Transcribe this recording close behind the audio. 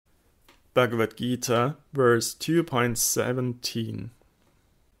Bhagavad Gita, verse 2.17.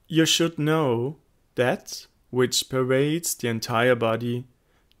 You should know that which pervades the entire body,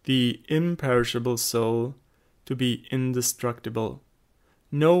 the imperishable soul, to be indestructible.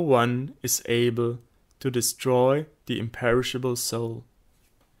 No one is able to destroy the imperishable soul.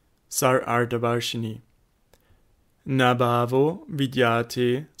 Sarartha-varshini. Nabhavo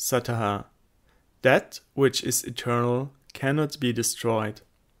vidyate sataha. That which is eternal cannot be destroyed.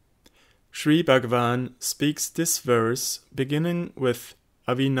 Shri Bhagavan speaks this verse beginning with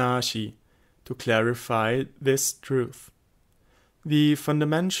Avinashi to clarify this truth. The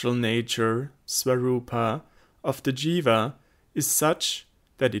fundamental nature, Svarupa, of the Jiva is such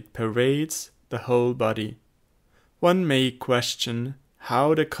that it pervades the whole body. One may question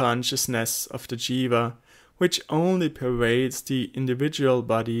how the consciousness of the Jiva, which only pervades the individual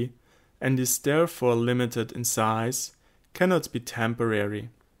body and is therefore limited in size, cannot be temporary.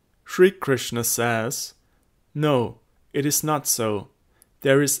 Sri Krischna says, "No, it is not so.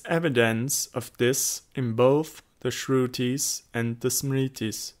 There is evidence of this in both the Shrutis and the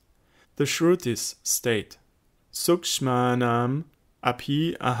Smritis." The Shrutis state, Sukshmanam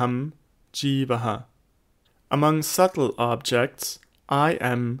api aham jivaha. Among subtle objects, I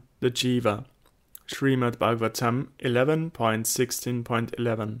am the Jiva. Shrimad Bhagavatam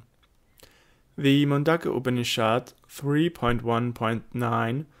 11.16.11. The Mundaka Upanishad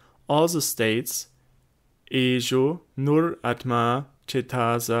 3.1.9 also states, Ejo nur atma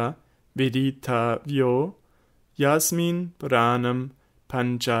chetasa vidita vyo yasmin pranam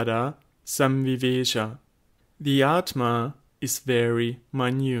panchada samvivesha. The Atma is very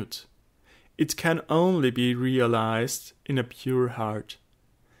minute. It can only be realized in a pure heart.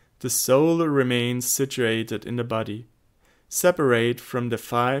 The soul remains situated in the body, separate from the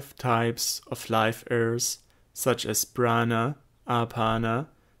 5 types of life airs, such as prana, apana,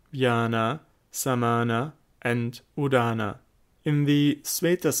 vyana, samana, and udana. In the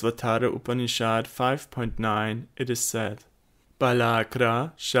Svetasvatara Upanishad 5.9 it is said,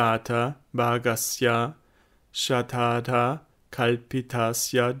 Balakra shata bhagasya shatata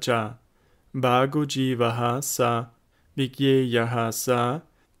kalpitasya ja bhago jivaha sa vigyeyaha sa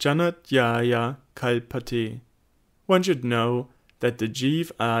janatyaya kalpate. One should know that the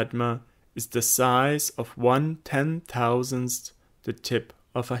Jiva Atma is the size of 1/10,000th the tip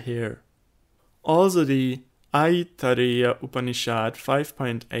of a hair. Also the Aitareya Upanishad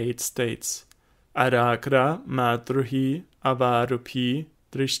 5.8 states, Arakra matruhi avarupi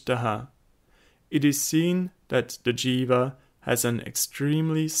drishtaha. It is seen that the Jiva has an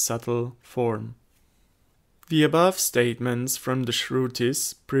extremely subtle form. The above statements from the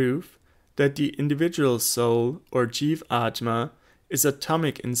Shrutis prove that the individual soul or Jiva Atma is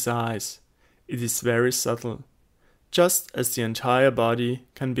atomic in size. It is very subtle. Just as the entire body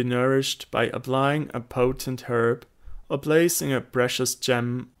can be nourished by applying a potent herb or placing a precious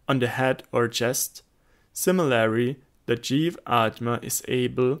gem on the head or chest, similarly, the Jiva Atma is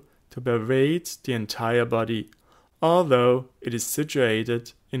able to pervade the entire body, although it is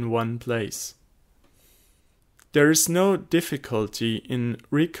situated in one place. There is no difficulty in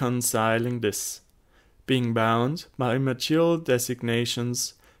reconciling this. Being bound by material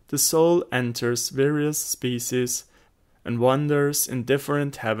designations, the soul enters various species and wanders in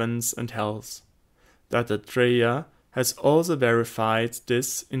different heavens and hells. Dattatreya has also verified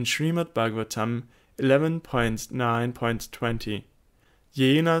this in Shrimad Bhagavatam 11.9.20.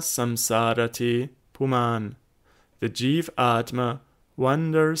 Yena samsarate puman. The Jiva Atma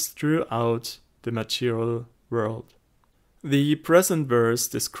wanders throughout the material world. The present verse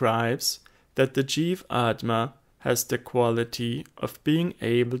describes that the Jiva Atma has the quality of being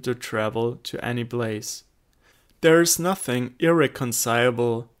able to travel to any place. There is nothing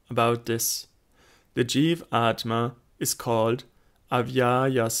irreconcilable about this. The Jiva Atma is called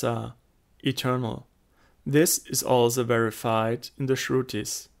avyayasa, eternal. This is also verified in the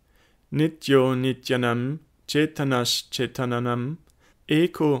Shrutis. Nityo nityanam chetanash chetananam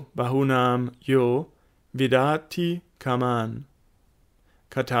eko bahunam yo vidati kaman.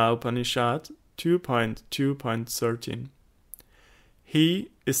 Katha Upanishad 2.2.13.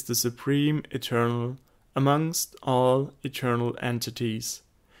 He is the supreme eternal amongst all eternal entities,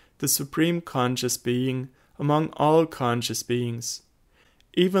 the supreme conscious being among all conscious beings.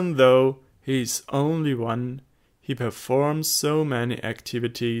 Even though he is only one, he performs so many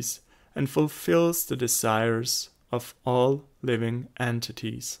activities and fulfills the desires of all living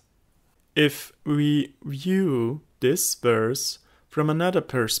entities. If we view this verse from another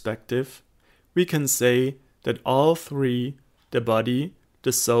perspective, we can say that all three, the body,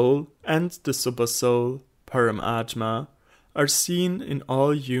 the soul, and the supersoul, Paramatma, are seen in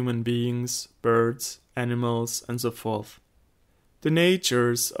all human beings, birds, animals, and so forth. The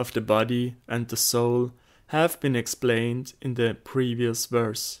natures of the body and the soul have been explained in the previous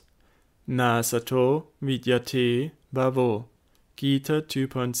verse. Na sato vidyate bhavo, Gita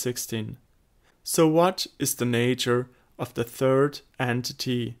 2.16. So what is the nature of the third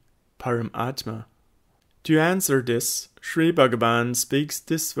entity, Paramatma? To answer this, Sri Bhagavan speaks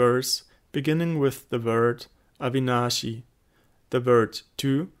this verse beginning with the word avinashi. The word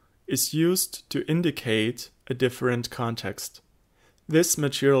tu is used to indicate a different context. This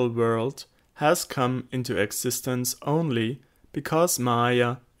material world has come into existence only because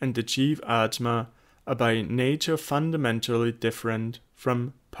Maya and the Jiva-atma are by nature fundamentally different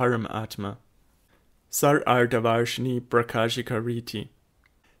from Paramatma. Sararthavarshini prakashika riti.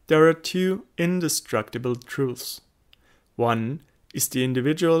 There are two indestructible truths. One is the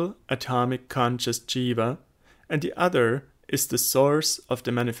individual atomic conscious Jiva, and the other is the source of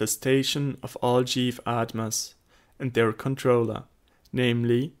the manifestation of all Jiva-atmas and their controller,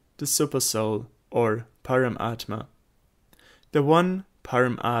 namely the Supersoul or Paramatma. The one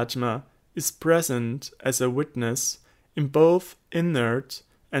Paramatma is present as a witness in both inert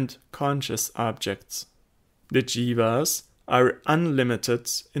and conscious objects. The Jivas are unlimited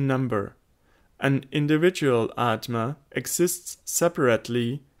in number. An individual Atma exists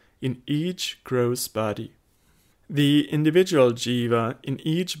separately in each gross body. The individual Jiva in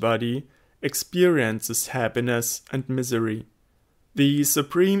each body experiences happiness and misery. The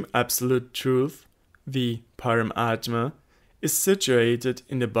Supreme Absolute Truth, the Paramatma, is situated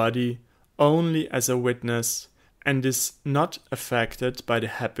in the body only as a witness and is not affected by the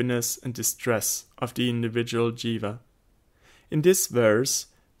happiness and distress of the individual Jiva. In this verse,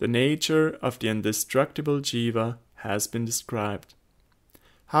 the nature of the indestructible Jiva has been described.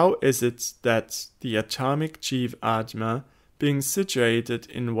 How is it that the atomic Jiva-atma, being situated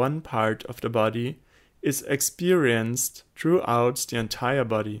in one part of the body, is experienced throughout the entire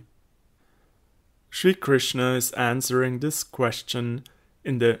body? Sri Krishna is answering this question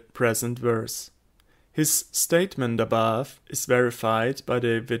in the present verse. His statement above is verified by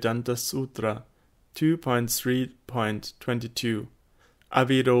the Vedanta Sutra 2.3.22,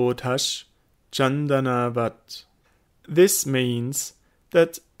 Avirodhash Chandanavat. This means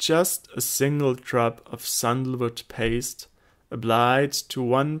that just a single drop of sandalwood paste applied to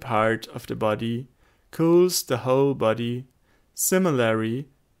one part of the body cools the whole body. Similarly,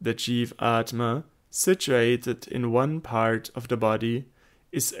 the Jiva-atma, situated in one part of the body,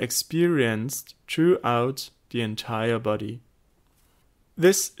 is experienced throughout the entire body.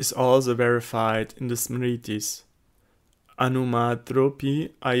 This is also verified in the Smritis.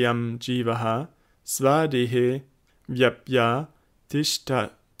 Anumadropi ayam jivaha svadehe vyapya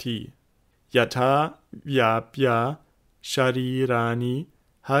tishtati yatha vyapya sharirani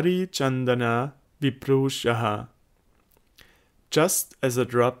hari chandana viprushaha. Just as a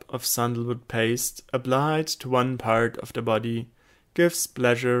drop of sandalwood paste applied to one part of the body gives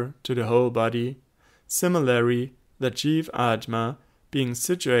pleasure to the whole body, similarly the Jiva-atma, being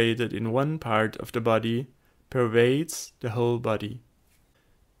situated in one part of the body, pervades the whole body.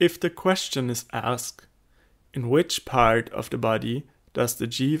 If the question is asked, in which part of the body does the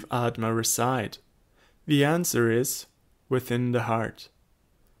Jiva-atma reside? The answer is within the heart.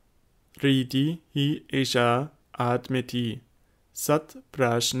 Riti hi esha atmeti sat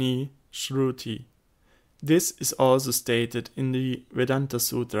prashni shruti. This is also stated in the Vedanta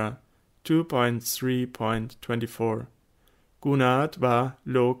Sutra 2.3.24. Gunat va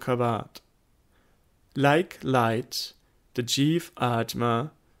lokavat. Like light, the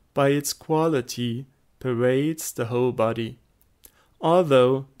Jiva-atma, by its quality, pervades the whole body.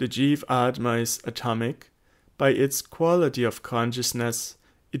 Although the Jiva-atma is atomic, by its quality of consciousness,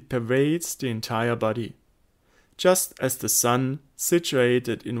 it pervades the entire body. Just as the sun,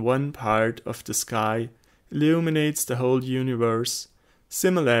 situated in one part of the sky, illuminates the whole universe,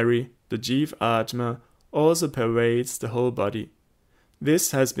 similarly, the Jiva-atma also pervades the whole body.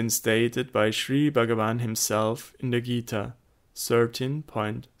 This has been stated by Sri Bhagavan himself in the Gita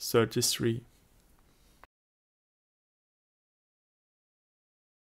 13.33.